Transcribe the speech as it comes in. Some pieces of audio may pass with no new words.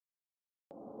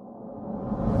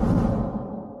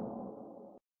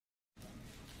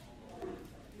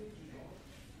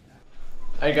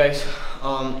Hi guys,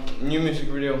 new music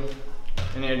video.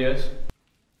 Any ideas?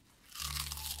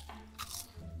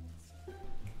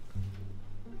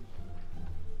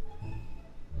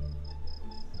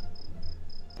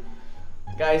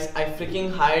 Guys, I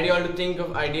freaking hired you all to think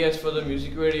of ideas for the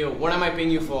music video. What am I paying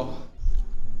you for?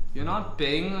 You're not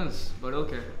paying us, but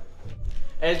okay.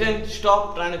 Elton,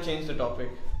 stop trying to change the topic.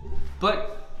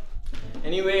 But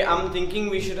Anyway, I'm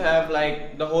thinking we should have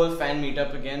like the whole fan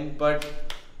meetup again, but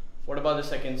what about the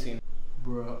second scene?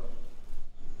 bro,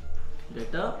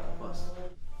 get a horse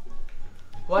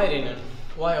Why Renan?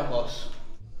 Why a horse?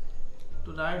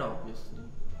 to ride, obviously.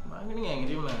 I'm getting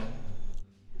angry, man.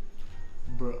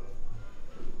 Bro,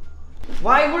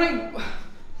 Why would I...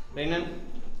 Renan,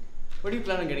 where do you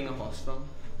plan on getting a horse from?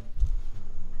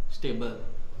 stable.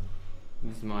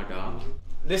 Smart, huh?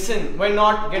 Listen, we're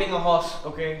not getting a horse,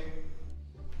 okay?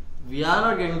 We are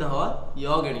not getting the horse.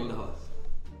 You're getting the horse.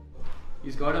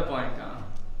 He's got a point, huh?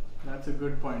 That's a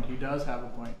good point. He does have a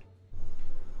point.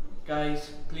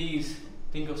 Guys, please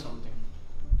think of something.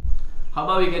 How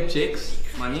about we get chicks,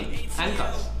 money, and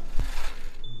cars?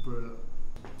 Bro.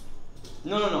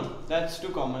 No, that's too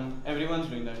common. Everyone's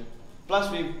doing that.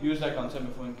 Plus, we've used that concept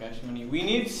before in Cash Money. We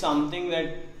need something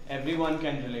that everyone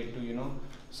can relate to, you know?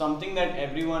 Something that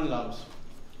everyone loves.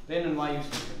 Then why you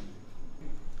sleeping?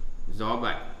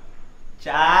 Zorbite.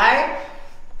 Chai?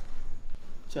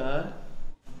 Chai.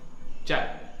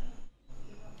 Chai.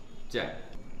 Chai.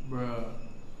 Bro.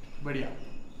 But yeah,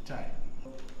 chai.